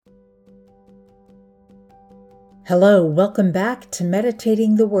Hello, welcome back to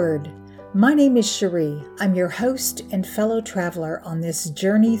Meditating the Word. My name is Cherie. I'm your host and fellow traveler on this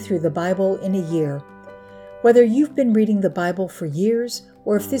journey through the Bible in a year. Whether you've been reading the Bible for years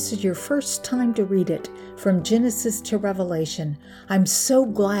or if this is your first time to read it from Genesis to Revelation, I'm so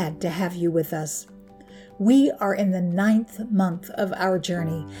glad to have you with us. We are in the 9th month of our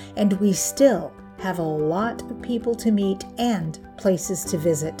journey, and we still have a lot of people to meet and places to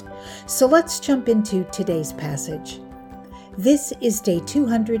visit. So let's jump into today's passage. This is day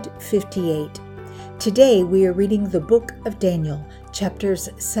 258. Today we are reading the book of Daniel, chapters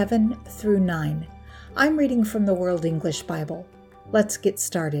 7 through 9. I'm reading from the World English Bible. Let's get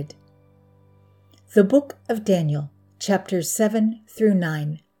started. The book of Daniel, chapters 7 through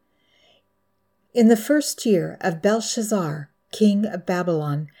 9. In the first year of Belshazzar, king of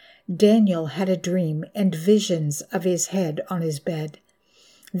Babylon, Daniel had a dream and visions of his head on his bed.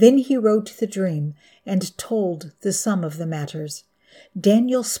 Then he wrote the dream and told the sum of the matters.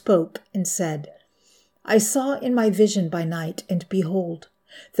 Daniel spoke and said, I saw in my vision by night, and behold,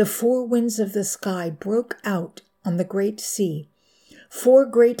 the four winds of the sky broke out on the great sea. 4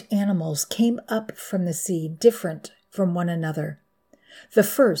 great animals came up from the sea, different from one another. The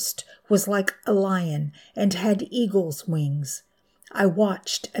first was like a lion and had eagle's wings. I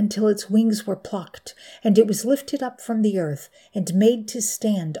watched until its wings were plucked, and it was lifted up from the earth and made to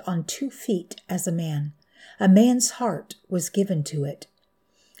stand on 2 feet as a man. A man's heart was given to it.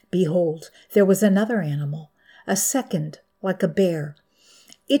 Behold, there was another animal, a second like a bear.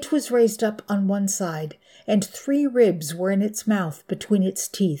 It was raised up on one side, and 3 ribs were in its mouth between its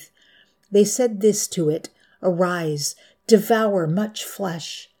teeth. They said this to it, Arise, devour much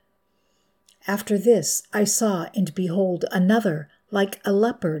flesh. After this I saw, and behold, another, like a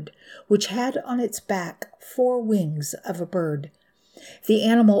leopard, which had on its back 4 wings of a bird. The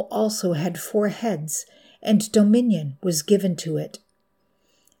animal also had 4 heads, and dominion was given to it.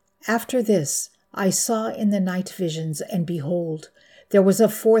 After this I saw in the night visions, and behold, there was a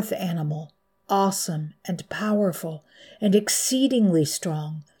 4th animal, awesome and powerful, and exceedingly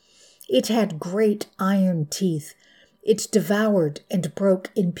strong. It had great iron teeth. It devoured and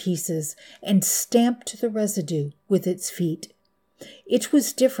broke in pieces, and stamped the residue with its feet. It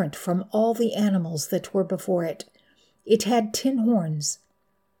was different from all the animals that were before it. It had 10 horns.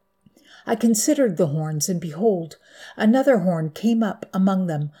 I considered the horns, and behold, another horn came up among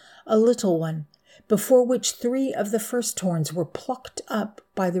them, a little one, before which 3 of the first horns were plucked up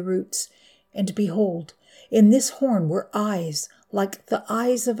by the roots. And behold, in this horn were eyes like the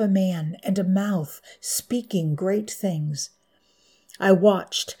eyes of a man, and a mouth speaking great things. I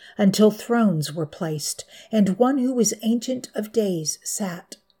watched until thrones were placed, and one who was Ancient of Days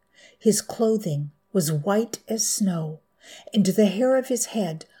sat. His clothing was white as snow, and the hair of his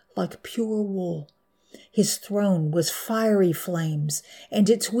head like pure wool. His throne was fiery flames, and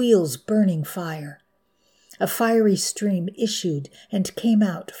its wheels burning fire. A fiery stream issued and came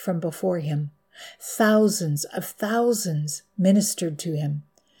out from before him. Thousands of thousands ministered to him.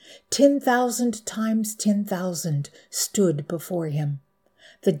 10,000 times 10,000 stood before him.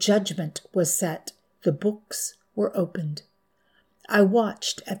 The judgment was set. The books were opened. I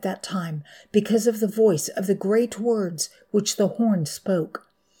watched at that time because of the voice of the great words which the horn spoke.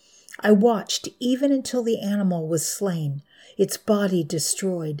 I watched even until the animal was slain, its body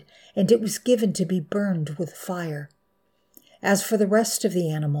destroyed, and it was given to be burned with fire. As for the rest of the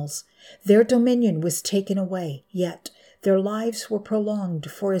animals, their dominion was taken away, yet their lives were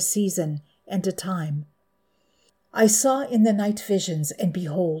prolonged for a season and a time. I saw in the night visions, and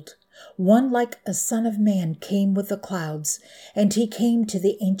behold, one like a son of man came with the clouds, and he came to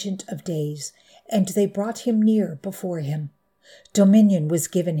the Ancient of Days, and they brought him near before him. Dominion was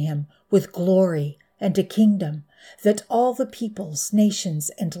given him, with glory and a kingdom, that all the peoples,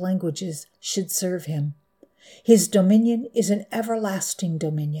 nations, and languages should serve him. His dominion is an everlasting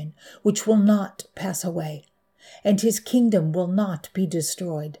dominion, which will not pass away, and his kingdom will not be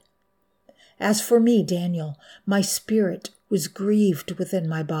destroyed. As for me, Daniel, my spirit was grieved within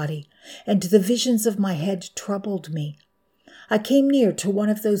my body, and the visions of my head troubled me. I came near to one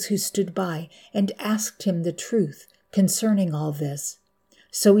of those who stood by, and asked him the truth concerning all this.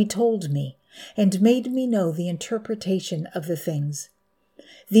 So he told me, and made me know the interpretation of the things.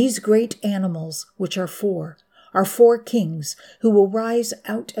 These great animals, which are 4 kings who will rise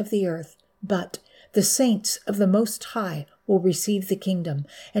out of the earth, but the saints of the Most High will receive the kingdom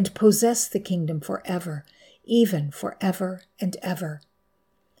and possess the kingdom forever, even forever and ever.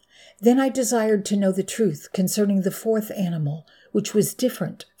 Then I desired to know the truth concerning the 4th animal, which was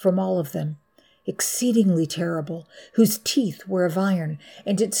different from all of them, exceedingly terrible, whose teeth were of iron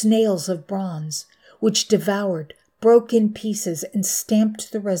and its nails of bronze, which devoured, broke in pieces and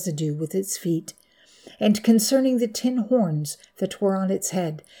stamped the residue with its feet. And concerning the 10 horns that were on its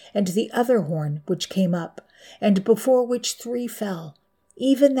head, and the other horn which came up, and before which 3 fell,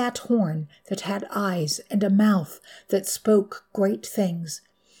 even that horn that had eyes and a mouth that spoke great things,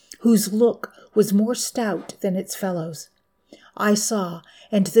 whose look was more stout than its fellows, I saw,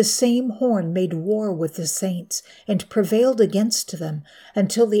 and the same horn made war with the saints, and prevailed against them,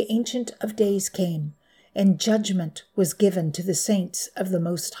 until the Ancient of Days came, and judgment was given to the saints of the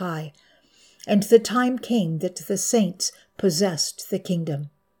Most High. And the time came that the saints possessed the kingdom.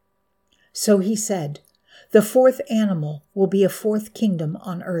 So he said, the 4th animal will be a 4th kingdom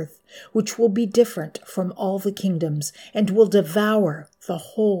on earth, which will be different from all the kingdoms, and will devour the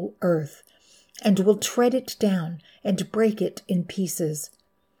whole earth, and will tread it down and break it in pieces.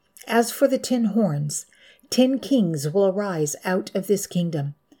 As for the 10 horns, 10 kings will arise out of this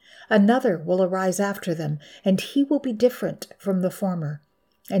kingdom. Another will arise after them, and he will be different from the former.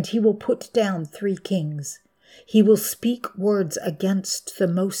 And he will put down 3 kings. He will speak words against the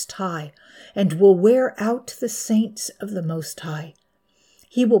Most High, and will wear out the saints of the Most High.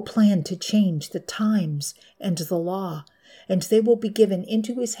 He will plan to change the times and the law, and they will be given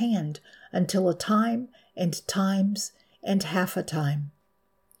into his hand until a time and times and half a time.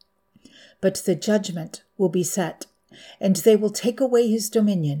 But the judgment will be set, and they will take away his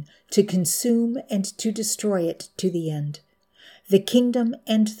dominion to consume and to destroy it to the end. The kingdom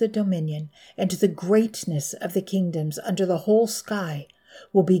and the dominion and the greatness of the kingdoms under the whole sky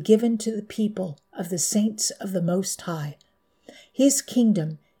will be given to the people of the saints of the Most High. His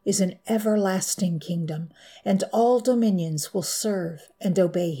kingdom is an everlasting kingdom, and all dominions will serve and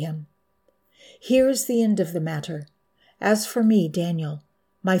obey him. Here is the end of the matter. As for me, Daniel,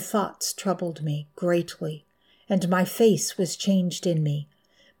 my thoughts troubled me greatly, and my face was changed in me,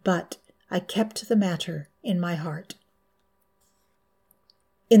 but I kept the matter in my heart.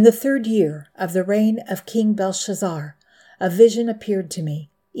 In the 3rd year of the reign of King Belshazzar, a vision appeared to me,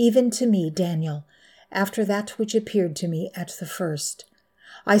 even to me, Daniel, after that which appeared to me at the first.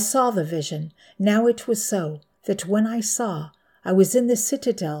 I saw the vision. Now it was so, that when I saw, I was in the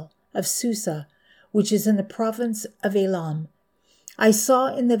citadel of Susa, which is in the province of Elam. I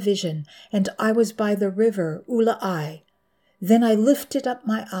saw in the vision, and I was by the river Ulai. Then I lifted up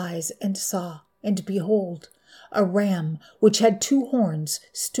my eyes and saw, and behold, a ram which had 2 horns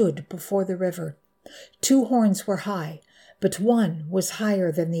stood before the river. 2 horns were high, but one was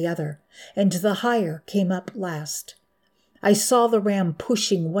higher than the other, and the higher came up last. I saw the ram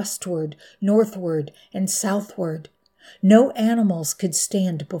pushing westward, northward, and southward. No animals could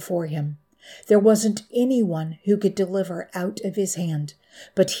stand before him. There wasn't anyone who could deliver out of his hand,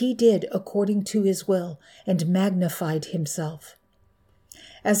 but he did according to his will and magnified himself.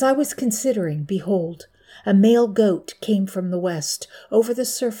 As I was considering, behold, a male goat came from the west over the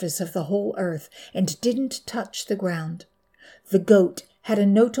surface of the whole earth and didn't touch the ground. The goat had a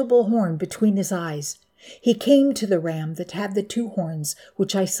notable horn between his eyes. He came to the ram that had the 2 horns,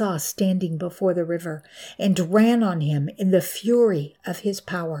 which I saw standing before the river, and ran on him in the fury of his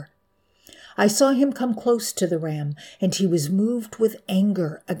power. I saw him come close to the ram, and he was moved with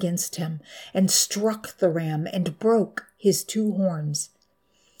anger against him, and struck the ram and broke his 2 horns.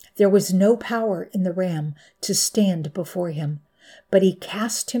 There was no power in the ram to stand before him, but he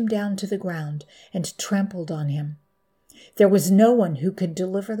cast him down to the ground and trampled on him. There was no one who could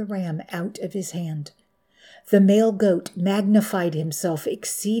deliver the ram out of his hand. The male goat magnified himself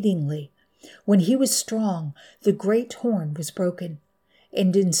exceedingly. When he was strong, the great horn was broken,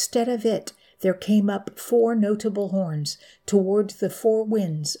 and instead of it there came up 4 notable horns toward the 4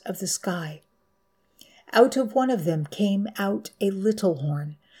 winds of the sky. Out of one of them came out a little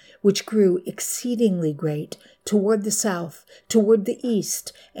horn, which grew exceedingly great toward the south, toward the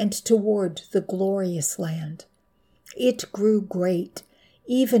east, and toward the glorious land. It grew great,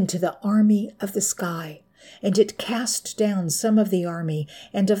 even to the army of the sky, and it cast down some of the army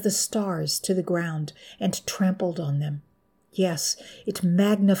and of the stars to the ground, and trampled on them. Yes, it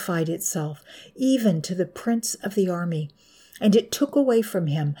magnified itself, even to the prince of the army, and it took away from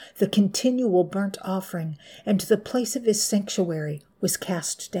him the continual burnt offering, and the place of his sanctuary was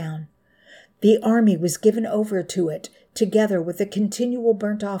cast down. The army was given over to it, together with the continual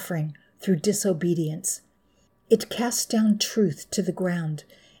burnt offering, through disobedience. It cast down truth to the ground,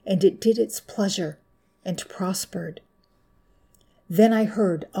 and it did its pleasure, and prospered. Then I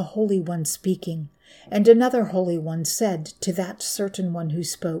heard a holy one speaking, and another holy one said to that certain one who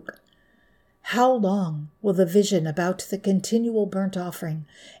spoke, "How long will the vision about the continual burnt offering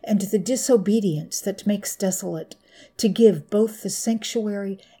and the disobedience that makes desolate, to give both the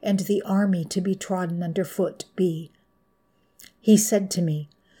sanctuary and the army to be trodden under foot, be, He said to me,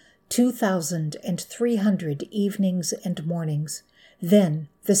 2,300 evenings and mornings, then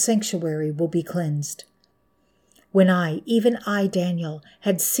the sanctuary will be cleansed. When even I, Daniel,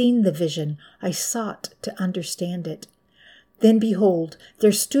 had seen the vision, I sought to understand it. Then behold,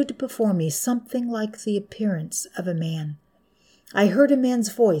 there stood before me something like the appearance of a man. I heard a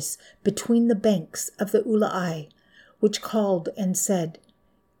man's voice between the banks of the Ulai, which called and said,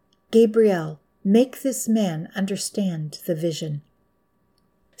 Gabriel, make this man understand the vision.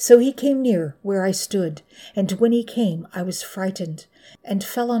 So he came near where I stood, and when he came I was frightened, and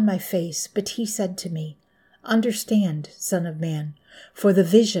fell on my face, but he said to me, Understand, Son of Man, for the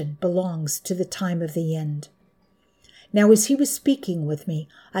vision belongs to the time of the end. Now as he was speaking with me,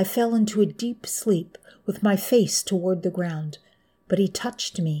 I fell into a deep sleep, with my face toward the ground, but he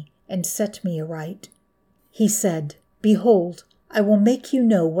touched me and set me aright. He said, Behold, I will make you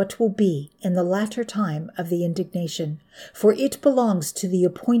know what will be in the latter time of the indignation, for it belongs to the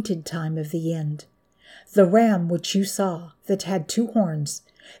appointed time of the end. The ram which you saw, that had 2 horns,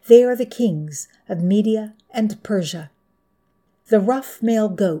 they are the kings of Media and Persia. The rough male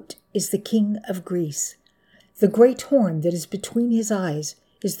goat is the king of Greece. The great horn that is between his eyes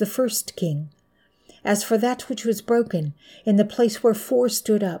is the first king. As for that which was broken, in the place where 4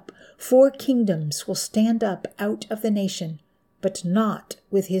 stood up, 4 kingdoms will stand up out of the nation, but not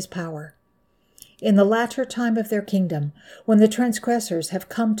with his power. In the latter time of their kingdom, when the transgressors have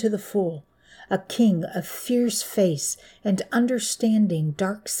come to the full, a king of fierce face and understanding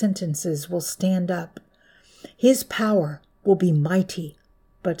dark sentences will stand up. His power will be mighty,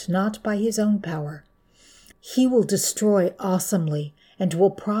 but not by his own power. He will destroy awesomely and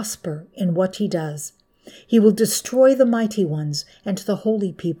will prosper in what he does. He will destroy the mighty ones and the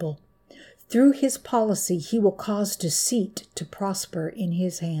holy people. Through his policy he will cause deceit to prosper in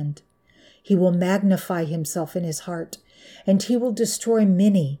his hand. He will magnify himself in his heart, and he will destroy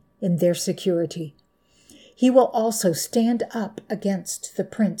many in their security. He will also stand up against the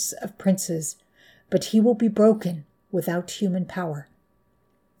prince of princes, but he will be broken without human power.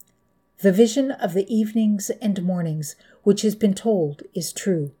 The vision of the evenings and mornings which has been told is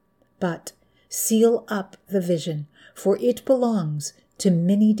true, but seal up the vision, for it belongs to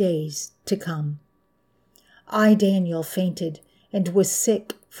many days to come. I, Daniel, fainted and was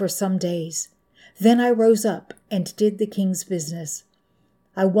sick for some days. Then I rose up and did the king's business.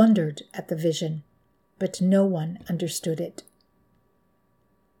 I wondered at the vision, but no one understood it.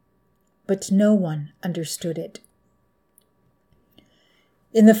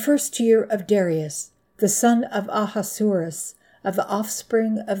 In the 1st year of Darius, the son of Ahasuerus, of the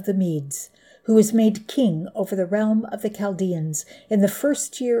offspring of the Medes, who was made king over the realm of the Chaldeans, in the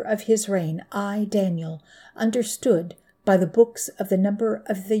 1st year of his reign, I, Daniel, understood by the books of the number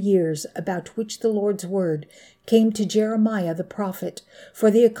of the years about which the Lord's word came to Jeremiah the prophet for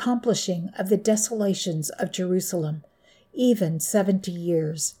the accomplishing of the desolations of Jerusalem, even 70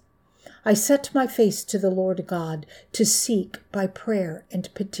 years. I set my face to the Lord God to seek by prayer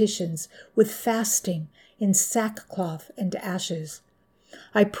and petitions with fasting in sackcloth and ashes.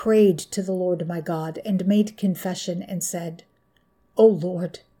 I prayed to the Lord my God and made confession and said, O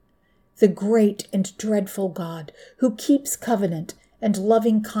Lord, the great and dreadful God, who keeps covenant and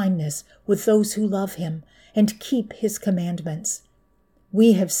loving kindness with those who love him and keep his commandments,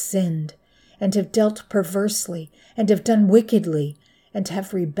 we have sinned and have dealt perversely and have done wickedly and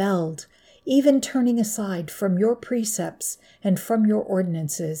have rebelled, even turning aside from your precepts and from your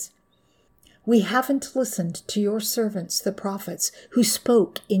ordinances. We haven't listened to your servants, the prophets, who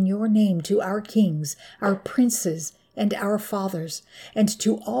spoke in your name to our kings, our princes, and our fathers, and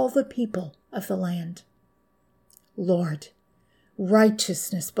to all the people of the land. Lord,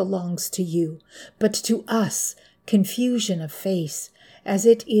 righteousness belongs to you, but to us confusion of face, as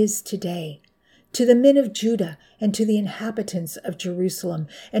it is today, to the men of Judah and to the inhabitants of Jerusalem,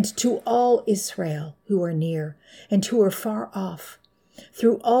 and to all Israel who are near and who are far off,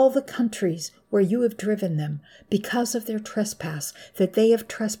 through all the countries where you have driven them, because of their trespass that they have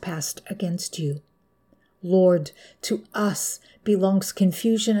trespassed against you. Lord, to us belongs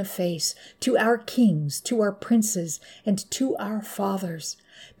confusion of face, to our kings, to our princes, and to our fathers,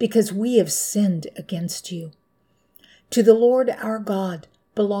 because we have sinned against you. To the Lord our God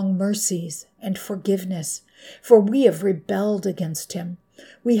belong mercies and forgiveness, for we have rebelled against him.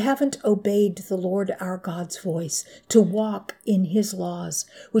 We haven't obeyed the Lord our God's voice to walk in his laws,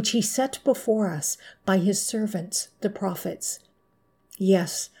 which he set before us by his servants, the prophets.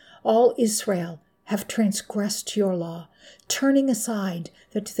 Yes, all Israel have transgressed your law, turning aside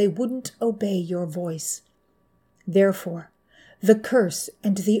that they wouldn't obey your voice. Therefore, The curse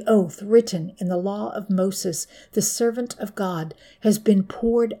and the oath written in the law of Moses, the servant of God, has been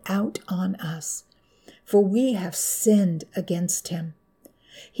poured out on us, for we have sinned against him.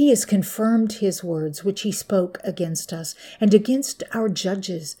 He has confirmed his words which he spoke against us and against our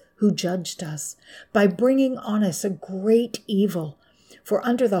judges who judged us, by bringing on us a great evil. For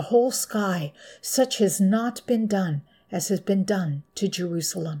under the whole sky such has not been done as has been done to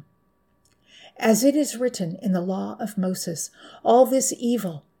Jerusalem. As it is written in the law of Moses, all this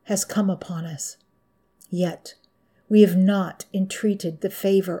evil has come upon us. Yet we have not entreated the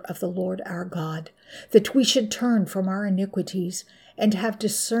favor of the Lord our God, that we should turn from our iniquities and have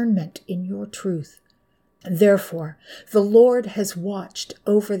discernment in your truth. Therefore, the Lord has watched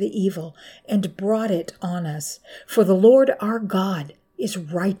over the evil and brought it on us. For the Lord our God is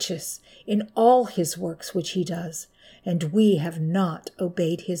righteous in all his works which he does, and we have not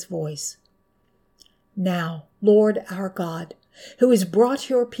obeyed his voice. Now, Lord our God, who has brought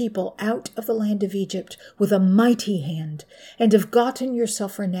your people out of the land of Egypt with a mighty hand, and have gotten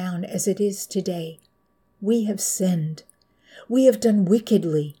yourself renown as it is today, we have sinned. We have done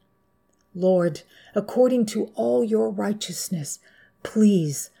wickedly. Lord, according to all your righteousness,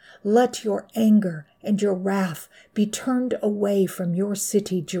 please let your anger and your wrath be turned away from your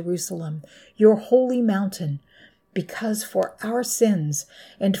city, Jerusalem, your holy mountain, because for our sins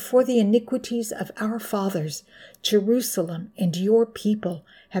and for the iniquities of our fathers, Jerusalem and your people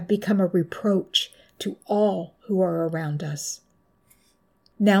have become a reproach to all who are around us.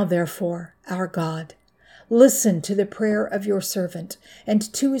 Now, therefore, our God, listen to the prayer of your servant and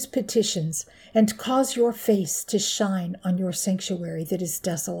to his petitions, and cause your face to shine on your sanctuary that is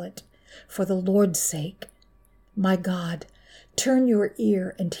desolate, for the Lord's sake. My God, turn your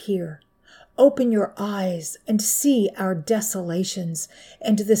ear and hear. Open your eyes and see our desolations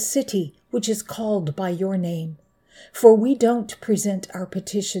and the city which is called by your name. For we don't present our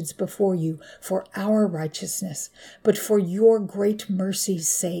petitions before you for our righteousness, but for your great mercy's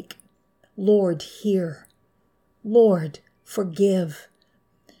sake. Lord, hear. Lord, forgive.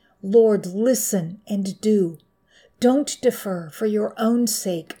 Lord, listen and do. Don't defer for your own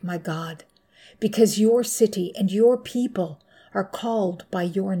sake, my God, because your city and your people are called by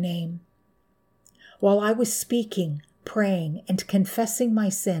your name. While I was speaking, praying, and confessing my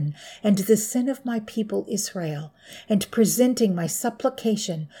sin and the sin of my people Israel, and presenting my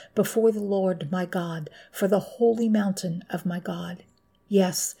supplication before the Lord my God for the holy mountain of my God.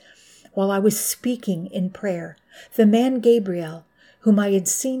 Yes, while I was speaking in prayer, the man Gabriel, whom I had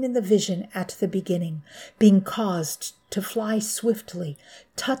seen in the vision at the beginning, being caused to fly swiftly,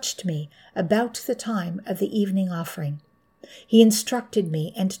 touched me about the time of the evening offering. He instructed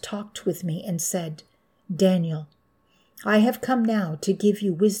me and talked with me and said, Daniel, I have come now to give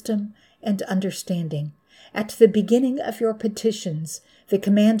you wisdom and understanding. At the beginning of your petitions, the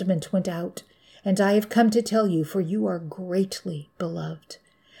commandment went out, and I have come to tell you, for you are greatly beloved.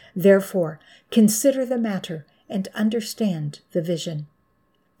 Therefore, consider the matter and understand the vision.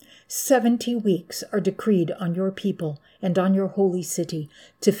 70 weeks are decreed on your people and on your holy city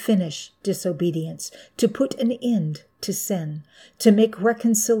to finish disobedience, to put an end to sin, to make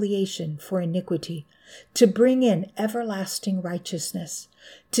reconciliation for iniquity, to bring in everlasting righteousness,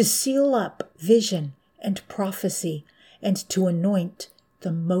 to seal up vision and prophecy, and to anoint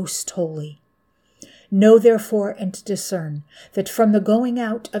the most holy. Know therefore and discern that from the going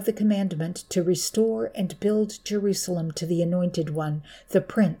out of the commandment to restore and build Jerusalem to the Anointed One, the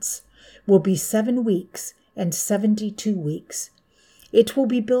Prince, will be 7 weeks and 72 weeks. It will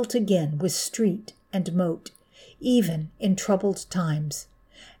be built again with street and moat, even in troubled times.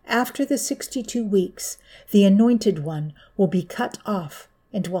 After the 62 weeks, the Anointed One will be cut off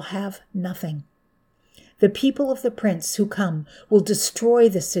and will have nothing. The people of the prince who come will destroy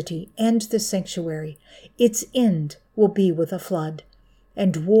the city and the sanctuary. Its end will be with a flood,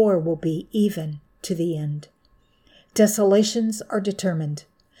 and war will be even to the end. Desolations are determined.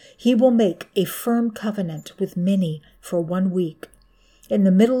 He will make a firm covenant with many for 1 week. In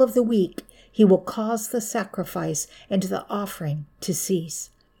the middle of the week, he will cause the sacrifice and the offering to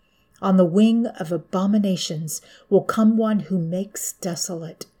cease. On the wing of abominations will come one who makes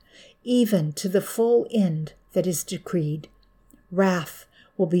desolate, even to the full end that is decreed. Wrath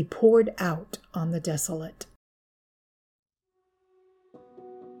will be poured out on the desolate.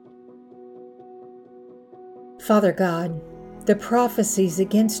 Father God, the prophecies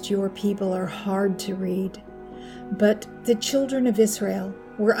against your people are hard to read, but the children of Israel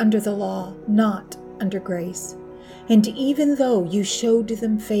were under the law, not under grace. And even though you showed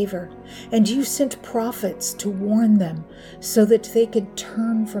them favor, and you sent prophets to warn them so that they could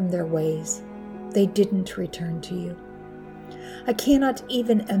turn from their ways, they didn't return to you. I cannot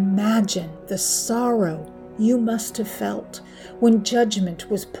even imagine the sorrow you must have felt when judgment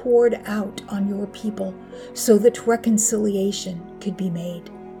was poured out on your people so that reconciliation could be made.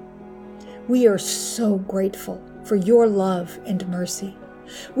 We are so grateful for your love and mercy.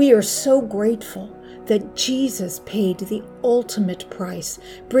 We are so grateful that Jesus paid the ultimate price,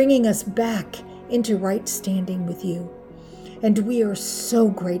 bringing us back into right standing with you. And we are so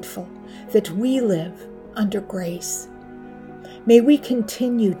grateful that we live under grace. May we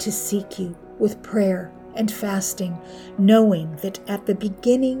continue to seek you with prayer and fasting, knowing that at the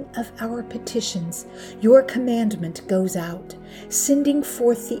beginning of our petitions, your commandment goes out, sending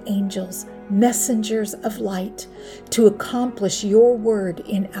forth the angels, messengers of light, to accomplish your word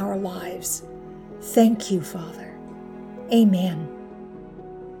in our lives. Thank you, Father. Amen.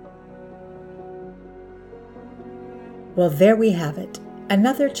 Well, there we have it.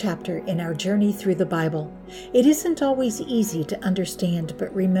 Another chapter in our journey through the Bible. It isn't always easy to understand,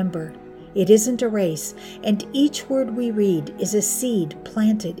 but remember, it isn't a race, and each word we read is a seed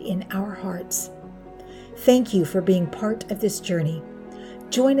planted in our hearts. Thank you for being part of this journey.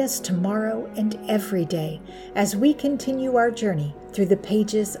 Join us tomorrow and every day as we continue our journey through the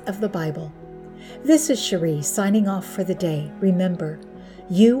pages of the Bible. This is Cherie signing off for the day. Remember,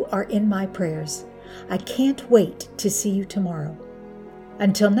 you are in my prayers. I can't wait to see you tomorrow.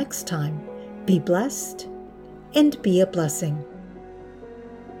 Until next time, be blessed and be a blessing.